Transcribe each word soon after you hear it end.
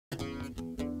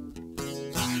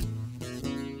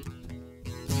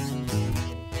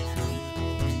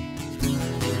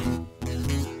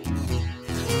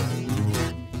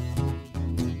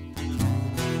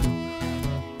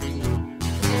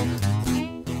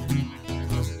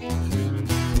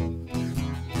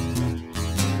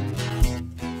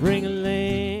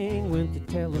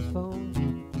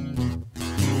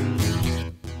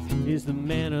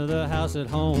boss at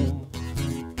home.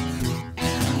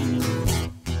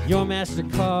 Your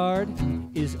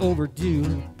MasterCard is overdue.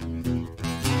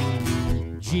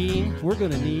 Gene, we're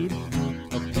gonna need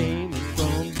a payment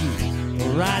from you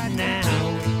right now.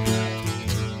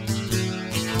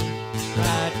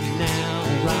 Right now,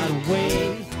 right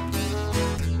away.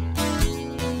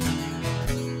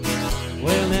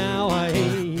 Well, now I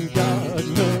ain't got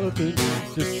nothing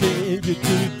to send you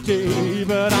today,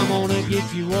 but I'm gonna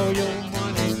get you all your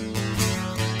money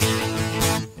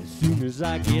as soon as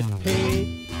I get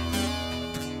paid.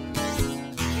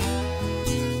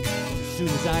 As soon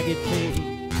as I get paid.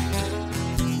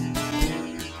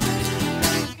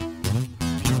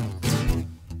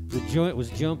 The joint was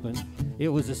jumping. It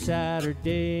was a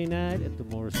Saturday night at the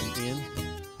Morrison Inn.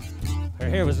 Her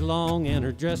hair was long and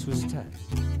her dress was tight.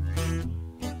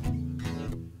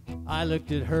 I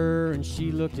looked at her and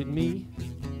she looked at me,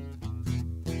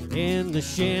 and the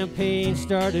champagne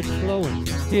started flowing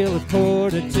till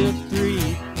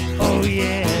 2:45. Oh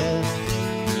yeah,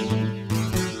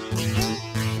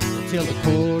 till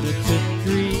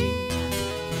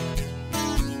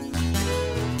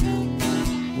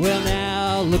 2:45. Well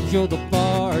now, look, you're the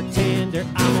bartender,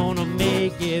 I'm gonna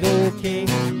make it okay.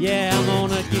 Yeah, I'm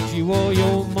gonna get you all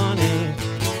your money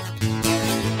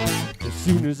as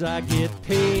soon as I get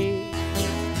paid.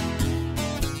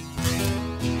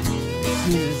 As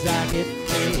soon as I get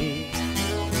paid.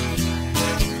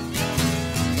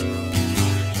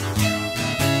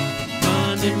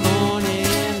 Monday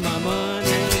morning, my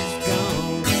money's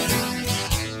gone.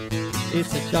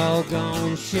 It's a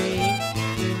doggone shame.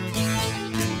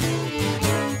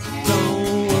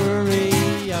 Don't worry,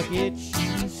 I'll get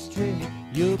you straight.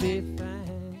 You'll be fine.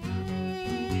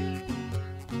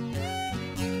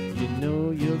 You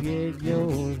know you'll get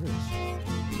yours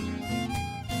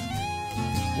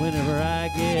whenever I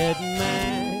get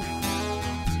mine.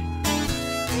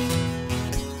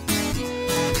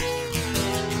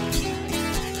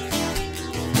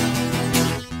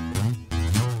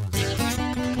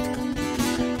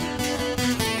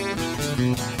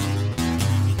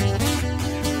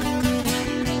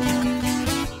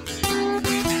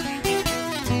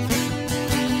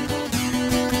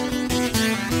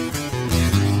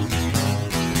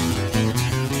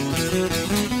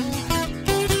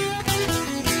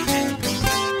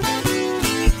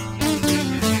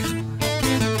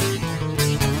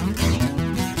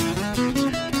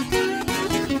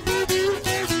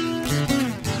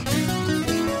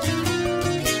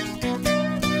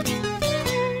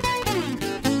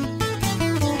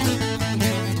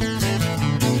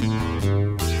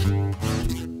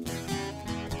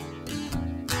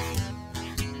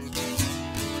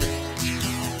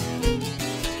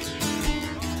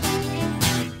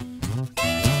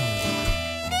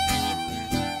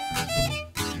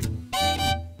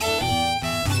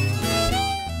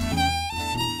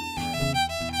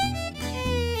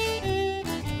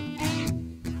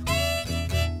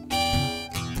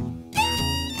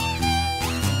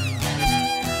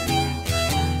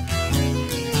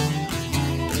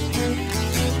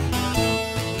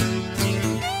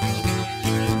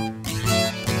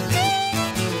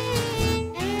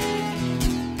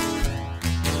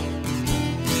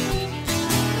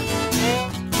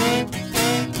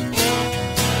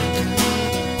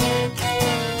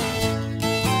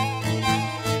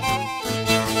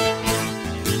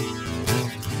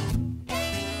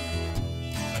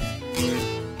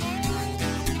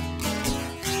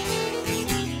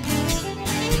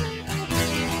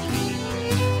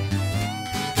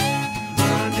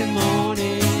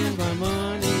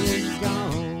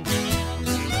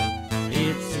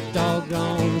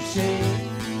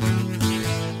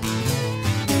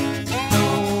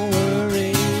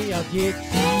 Get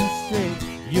you straight,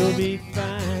 you'll be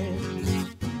fine.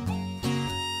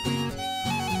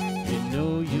 You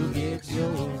know you'll get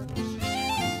yours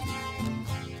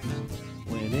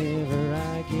whenever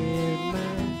I get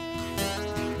mine.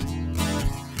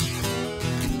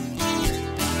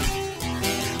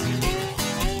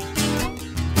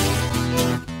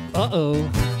 Uh-oh,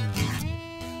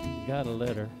 got a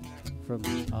letter from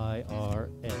the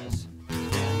IRS.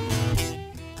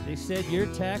 They said your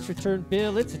tax return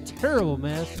bill, it's a terrible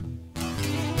mess.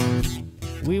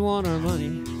 We want our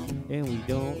money and we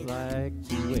don't like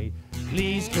to wait.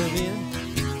 Please come in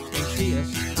and see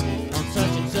us on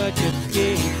such and such a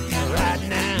date. Right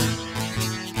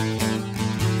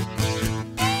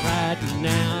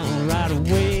now, right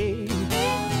away.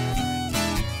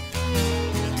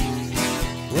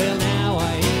 Well now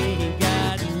I ain't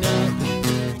got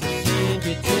nothing to send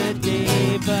you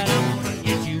today, but I'm gonna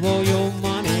get you all your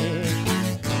money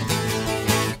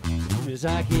as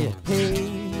I get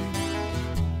paid.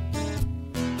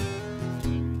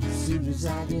 as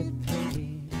I get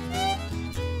paid.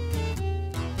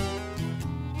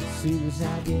 As soon as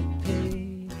I get paid.